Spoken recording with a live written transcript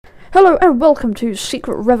Hello and welcome to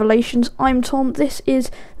Secret Revelations. I'm Tom. This is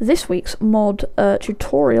this week's mod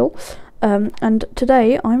tutorial, and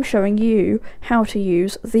today I'm showing you how to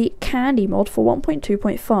use the candy mod for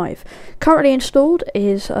 1.2.5. Currently installed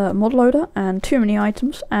is mod loader and too many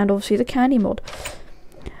items, and obviously the candy mod.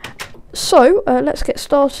 So let's get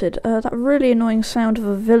started. That really annoying sound of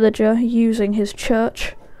a villager using his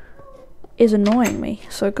church is annoying me,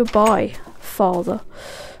 so goodbye, father,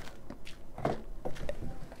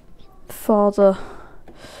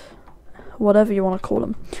 whatever you want to call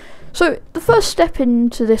him. So the first step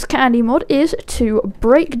into this candy mod is to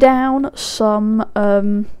break down some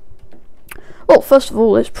well, first of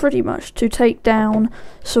all, it's pretty much to take down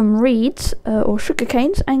some reeds or sugar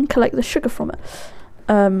canes and collect the sugar from it.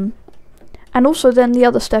 And also then the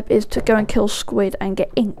other step is to go and kill squid and get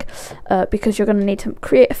ink, because you're going to need to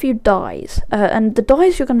create a few dyes, and the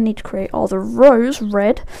dyes you're going to need to create are the rose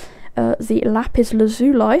red, the lapis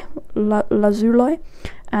lazuli,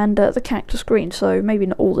 and the cactus green, so maybe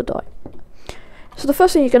not all the dye. So the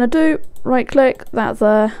first thing you're going to do, right click that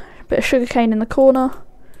there, bit of sugarcane in the corner,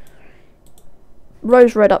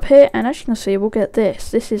 rose red up here, and as you can see we'll get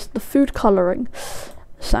this is the food colouring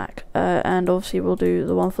sack, and obviously we'll do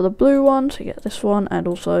the one for the blue one, so you get this one and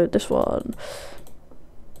also this one.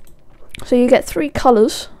 So you get 3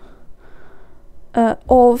 colours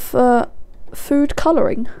of food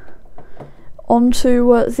colouring. On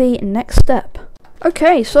to the next step.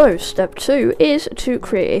 Okay, so step 2 is to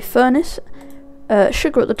create a furnace,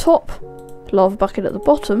 sugar at the top, lava bucket at the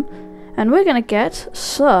bottom, and we're going to get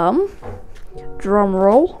some, drum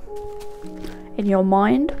roll, in your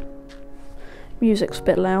mind, music's a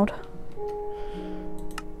bit loud,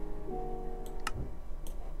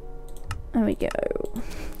 there we go,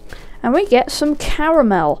 and we get some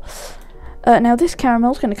caramel. Now this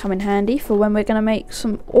caramel is going to come in handy for when we're going to make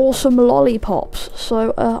some awesome lollipops,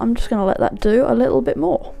 so I'm just going to let that do a little bit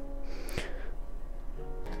more.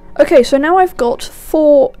 Okay, so now I've got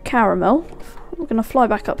 4 caramel. We're going to fly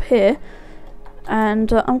back up here,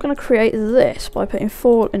 and I'm going to create this by putting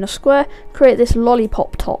 4 in a square, create this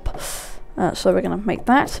lollipop top. So we're going to make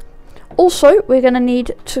that. Also, we're going to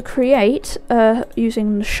need to create,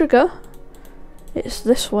 using the sugar, it's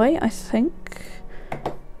this way I think.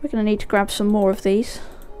 We're going to need to grab some more of these.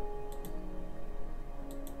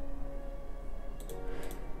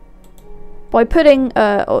 By putting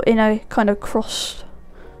in a kind of cross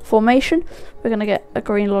formation, we're going to get a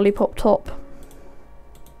green lollipop top,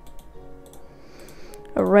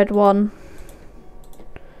 a red one,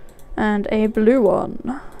 and a blue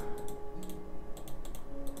one.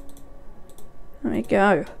 There we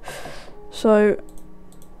go. So,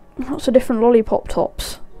 lots of different lollipop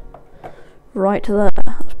tops right there.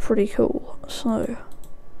 That's pretty cool. So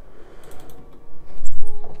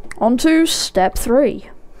on to step 3.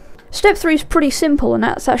 Step 3 is pretty simple, and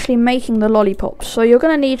that's actually making the lollipops. So you're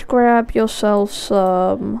going to need to grab yourself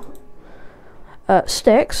some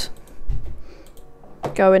sticks,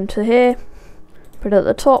 go into here, put it at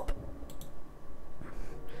the top,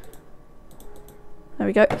 there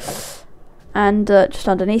we go, and just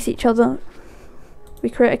underneath each other we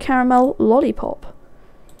create a caramel lollipop.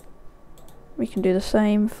 We can do the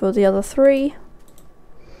same for the other 3.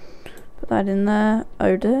 Put that in there.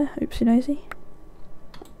 Oh dear, oopsie daisy.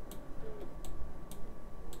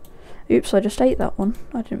 Oops, I just ate that one.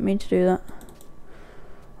 I didn't mean to do that.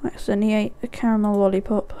 I accidentally ate a caramel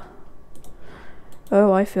lollipop.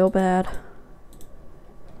 Oh, I feel bad.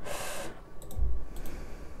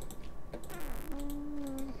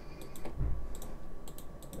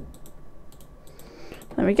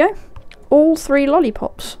 There we go. All 3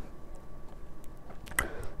 lollipops.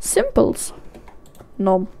 Simples.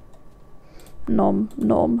 Nom. Nom,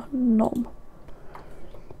 nom, nom.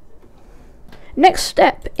 Next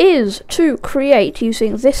step is to create,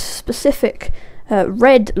 using this specific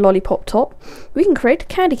red lollipop top, we can create a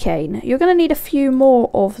candy cane. You're going to need a few more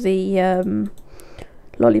of the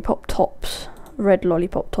lollipop tops, red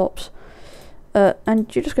lollipop tops,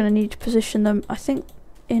 and you're just going to need to position them, I think,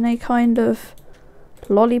 in a kind of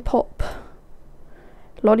lollipop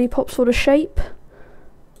sort of shape.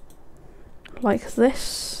 Like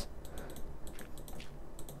this.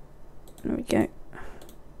 There we go.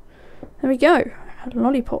 There we go. A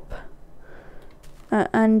lollipop.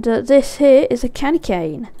 And this here is a candy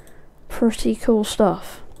cane. Pretty cool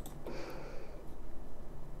stuff.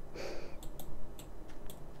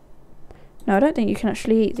 No, I don't think you can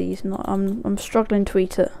actually eat these. I'm struggling to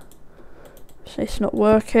eat it. So it's not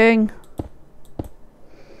working.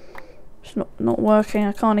 It's not working.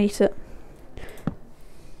 I can't eat it.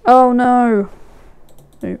 Oh no!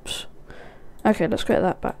 Oops. Okay, let's get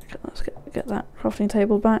that back. Let's get that crafting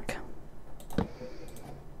table back.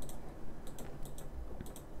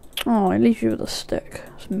 Oh, it leaves you with a stick.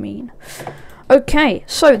 That's mean. Okay,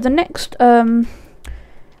 so the next bit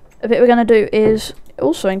we're going to do is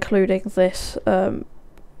also including this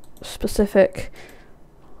specific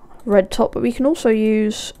red top, but we can also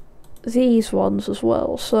use these ones as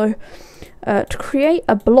well. So to create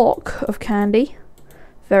a block of candy,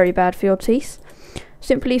 very bad for your teeth,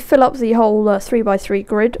 simply fill up the whole 3x3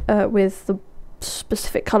 grid with the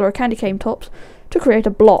specific colour of candy cane tops to create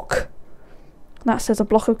a block. That says a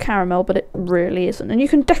block of caramel, but it really isn't. And you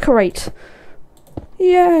can decorate.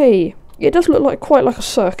 Yay! It does look quite like a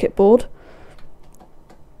circuit board.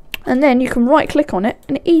 And then you can right click on it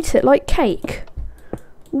and eat it like cake.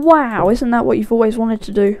 Wow, isn't that what you've always wanted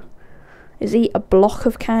to do? Is eat a block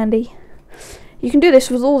of candy. You can do this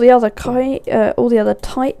with all the other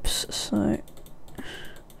types. So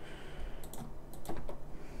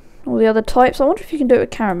all the other types. I wonder if you can do it with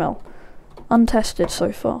caramel. Untested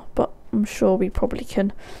so far, but I'm sure we probably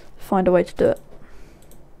can find a way to do it.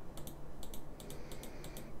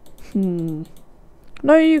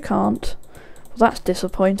 No, you can't. Well, that's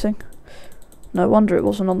disappointing. No wonder it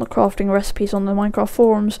wasn't on the crafting recipes on the Minecraft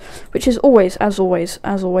forums, which is always, as always,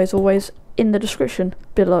 in the description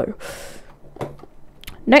below.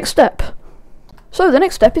 Next step. So the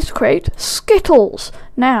next step is to create Skittles.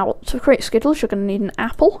 Now, to create Skittles, you're going to need an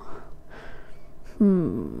apple.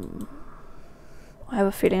 I have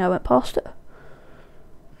a feeling I went past it.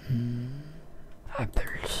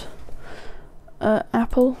 Apples.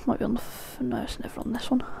 Apple might be on the. No, it's never on this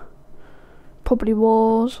one. Probably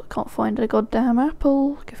was. I can't find a goddamn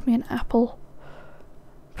apple. Give me an apple.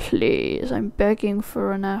 Please, I'm begging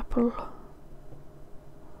for an apple.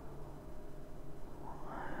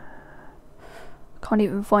 Can't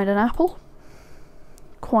even find an apple.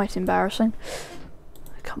 Quite embarrassing.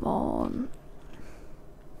 Come on.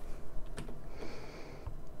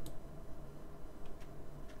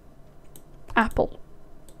 Apple.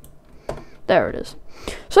 There it is.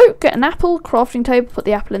 So, get an apple, crafting table, put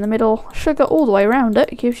the apple in the middle, sugar all the way around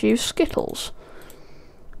it. It gives you Skittles.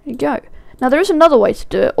 There you go. Now, there is another way to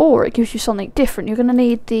do it, or it gives you something different. You're going to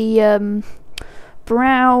need the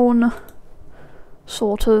brown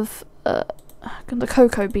sort of the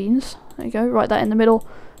cocoa beans. There you go. Write that in the middle.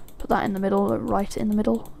 Put that in the middle. Write it in the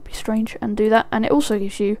middle. It'd be strange. And do that. And it also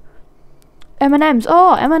gives you M&Ms.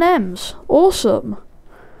 Oh, M&Ms. Awesome.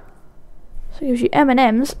 So it gives you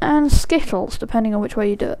M&Ms and Skittles, depending on which way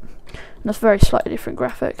you do it. And that's a very slightly different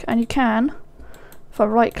graphic. And you can, if I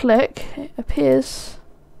right click, it appears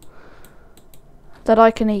that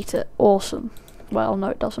I can eat it. Awesome. Well, no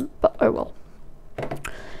it doesn't, but oh well.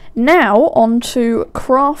 Now, on to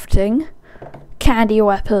crafting candy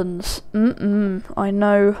weapons. I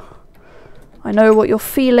know what you're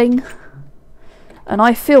feeling, and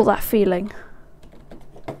I feel that feeling.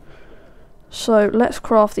 So, let's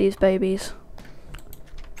craft these babies.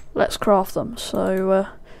 Let's craft them. So,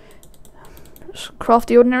 let's craft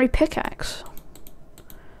the ordinary pickaxe.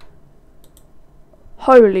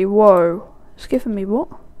 Holy whoa. It's giving me what?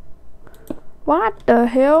 What the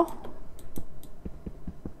hell?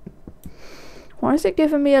 Why is it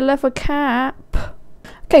giving me a leather cap?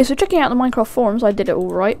 Okay, so checking out the Minecraft forums, I did it all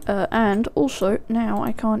right. And also, now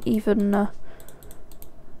I can't even...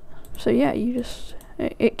 so yeah, you just...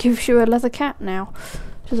 It gives you a leather cap now,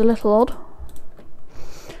 which is a little odd.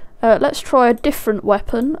 Let's try a different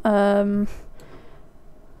weapon.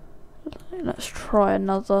 Let's try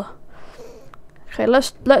another. Okay,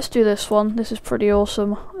 let's do this one. This is pretty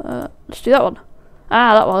awesome. Let's do that one.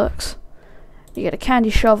 Ah, that works. You get a candy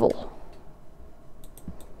shovel.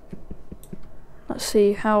 Let's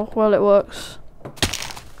see how well it works.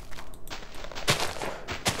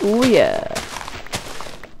 Oh yeah.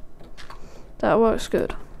 That works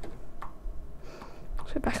good.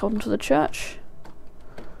 Let's get back onto the church.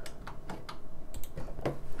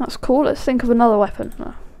 That's cool. Let's think of another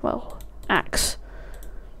weapon. Well, axe.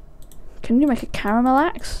 Can you make a caramel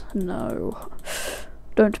axe? No.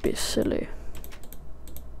 Don't be silly.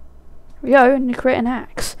 There we go, and you create an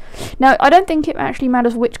axe. Now, I don't think it actually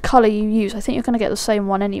matters which colour you use. I think you're going to get the same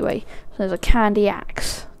one anyway. So there's a candy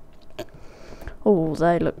axe. Oh,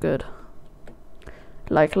 they look good.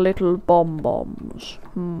 Like little bonbons.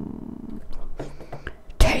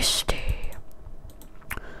 Tasty.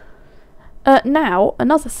 Now,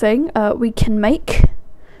 another thing we can make,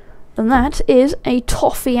 and that is a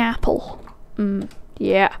toffee apple.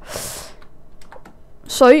 Yeah.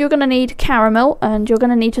 So you're going to need caramel, and you're going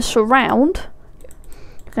to need to surround.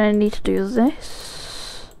 You're going to need to do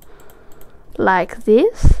this. Like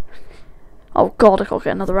this. Oh god, I gotta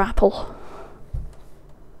get another apple.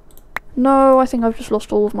 No, I think I've just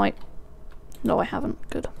lost all of my... No, I haven't.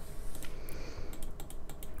 Good.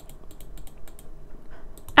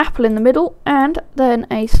 Apple in the middle, and then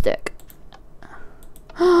a stick.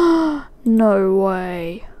 No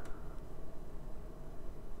way.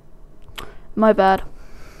 My bad.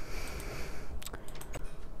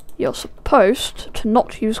 You're supposed to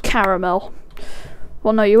not use caramel.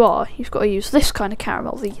 Well, no, you are. You've got to use this kind of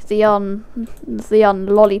caramel, the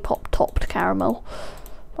lollipop topped caramel,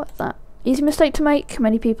 like that. Easy mistake to make.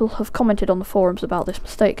 Many people have commented on the forums about this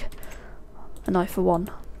mistake, and I for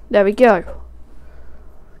one. There we go.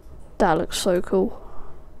 That looks so cool.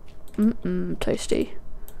 Tasty.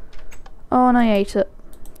 Oh, and I ate it.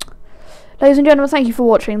 Ladies and gentlemen, thank you for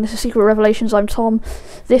watching. This is Secret Revelations. I'm Tom.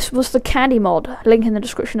 This was the candy mod. Link in the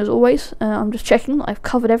description as always. I'm just checking that I've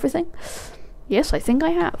covered everything. Yes, I think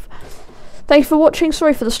I have. Thanks for watching.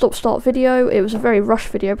 Sorry for the stop-start video. It was a very rushed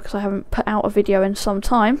video because I haven't put out a video in some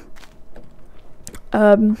time.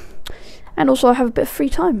 And also I have a bit of free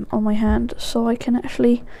time on my hand, so I can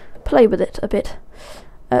actually play with it a bit.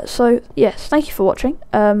 So, yes, thank you for watching.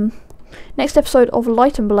 Next episode of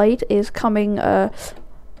Light and Blade is coming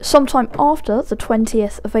sometime after the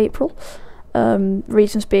 20th of April.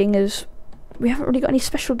 Reasons being is we haven't really got any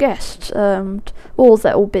special guests, or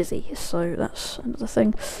they're all busy, so that's another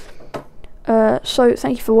thing. So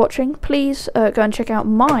thank you for watching. Please go and check out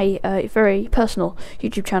my very personal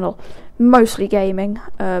YouTube channel, mostly gaming.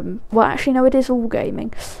 Well, actually no, it is all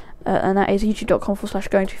gaming, and that is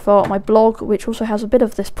youtube.com/goingtoofar. My blog, which also has a bit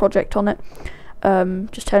of this project on it,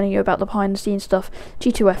 just telling you about the behind the scenes stuff,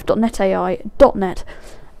 g2f.netai.net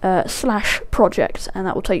 /project, and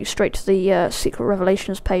that will take you straight to the Secret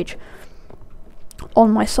Revelations page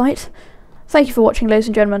on my site. Thank you for watching, ladies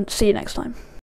and gentlemen. See you next time.